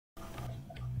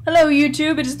Hello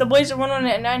YouTube, it is the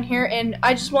Blazer1189 here, and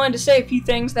I just wanted to say a few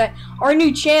things that our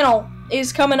new channel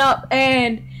is coming up,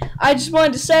 and I just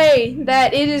wanted to say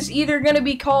that it is either going to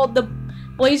be called the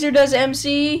Blazer Does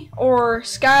MC or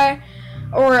Blazer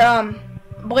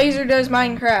Does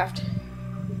Minecraft,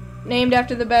 named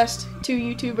after the best two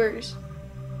YouTubers.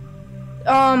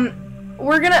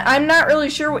 I'm not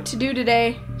really sure what to do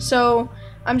today, so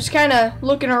I'm just kind of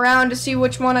looking around to see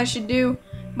which one I should do,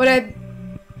 but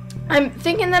I'm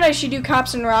thinking that I should do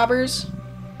Cops and Robbers,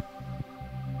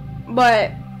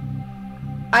 but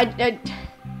I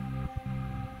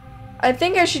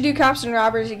think I should do Cops and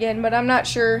Robbers again, but I'm not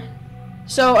sure.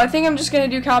 So I think I'm just gonna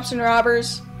do Cops and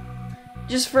Robbers,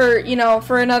 just for, you know,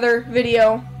 for another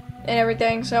video and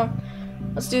everything. So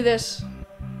let's do this.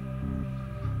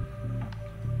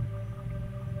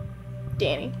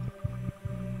 Danny.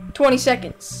 20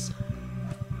 seconds.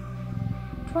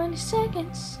 20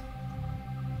 seconds.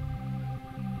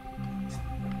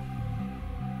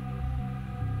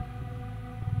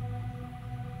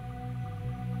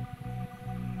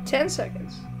 Ten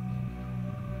seconds.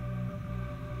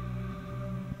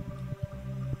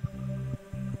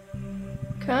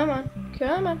 Come on,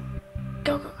 come on.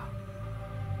 Go, go, go.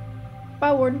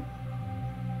 Bye, Warden.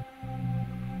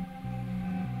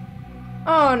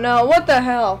 Oh no, what the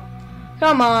hell?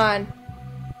 Come on.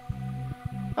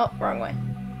 Oh, wrong way.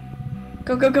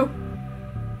 Go, go, go.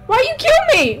 Why you kill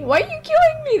me? Why are you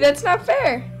killing me? That's not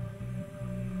fair.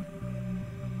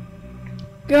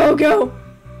 Go, go.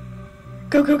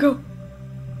 Go, go, go.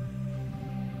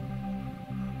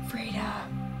 Frida.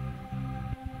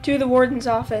 To the warden's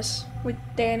office with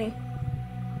Danny.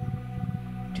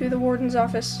 To the warden's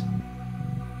office.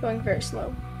 Going very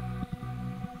slow.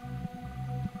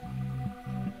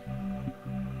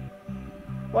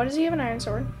 Why does he have an iron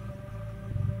sword?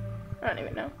 I don't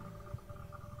even know.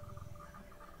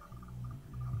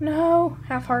 No.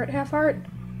 Half heart, half heart.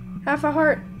 Half a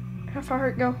heart. Half a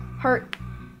heart, go. Heart.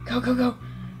 Go, go, go.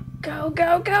 Go,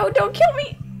 go, go! Don't kill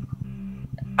me!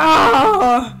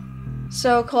 Ah!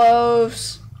 So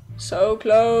close. So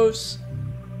close.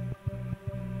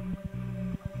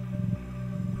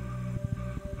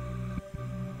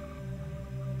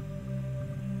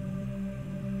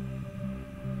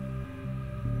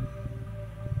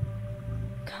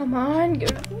 Come on, go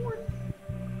to the board.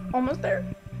 Almost there.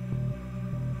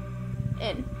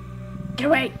 In. Get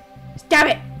away! Stab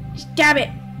it! Stab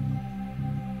it!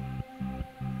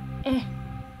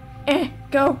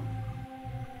 Go.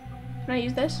 Can I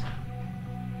use this?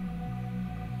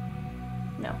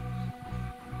 No.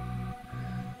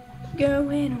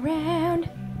 Going around.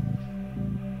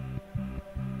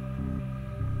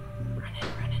 Running.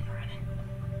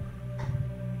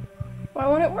 Why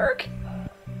won't it work?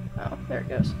 Oh, there it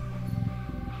goes.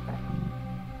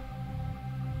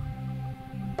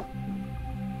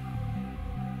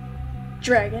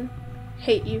 Dragon.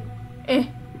 Hate you. Die.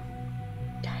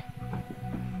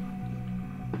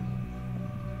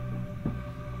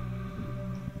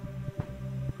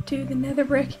 To the nether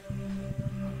brick.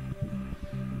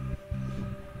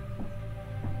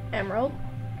 Emerald.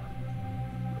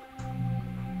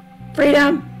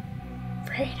 Freedom!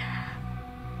 Freedom!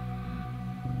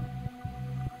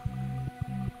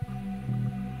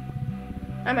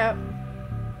 I'm out.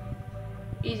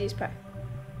 Easy as pie.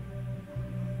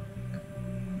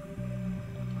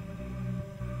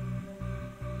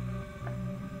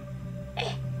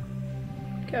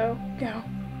 Go, go,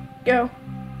 go.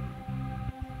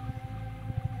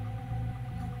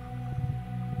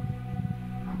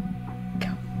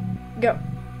 Go.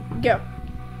 Go.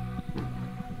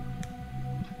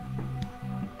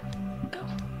 Go.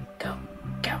 Go.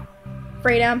 Go.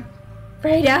 Freedom.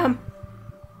 Freedom.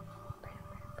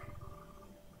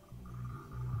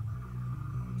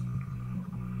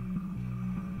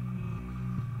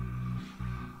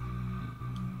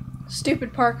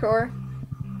 Stupid parkour.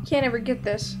 Can't ever get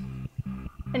this.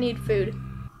 I need food.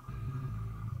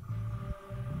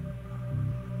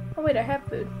 Oh wait, I have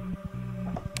food.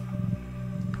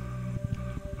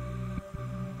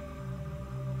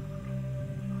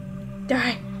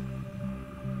 Die.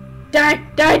 Die!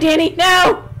 Die, Danny!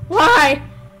 No! Why?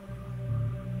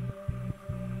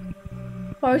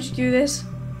 Why would you do this?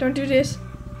 Don't do this.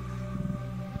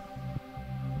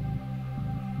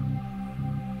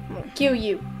 I'm gonna kill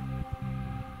you.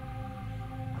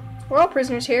 We're all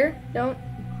prisoners here.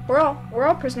 We're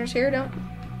all prisoners here.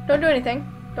 Don't do anything.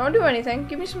 Don't do anything.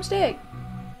 Give me some steak.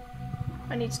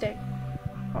 I need steak.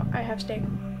 Oh, I have steak.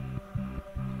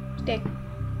 Steak.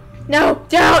 No!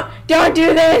 Don't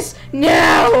do this!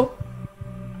 No!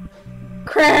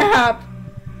 Crap!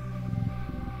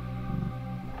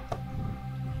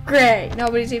 Great.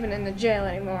 Nobody's even in the jail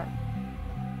anymore.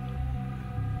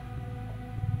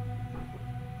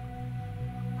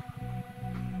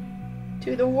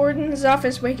 To the warden's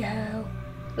office we go.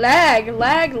 Lag,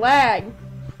 lag, lag.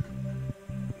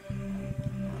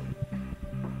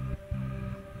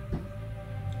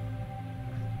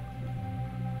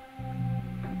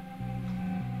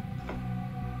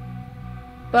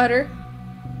 Butter.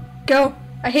 Go.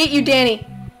 I hate you, Danny.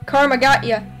 Karma got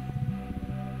ya.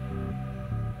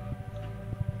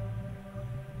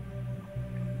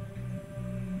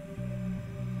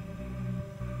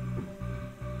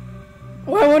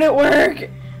 Why won't it work?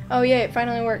 Oh yeah, it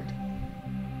finally worked.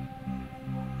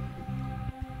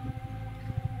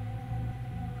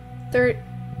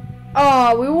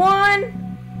 Oh, we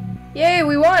won! Yay,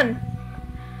 we won!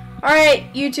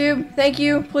 Alright, YouTube, thank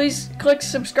you. Please click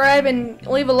subscribe and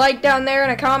leave a like down there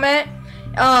and a comment.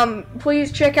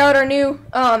 Please check out our new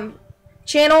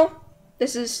channel.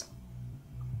 This is,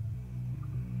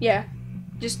 yeah,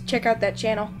 just check out that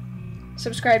channel.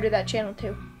 Subscribe to that channel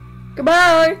too.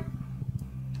 Goodbye!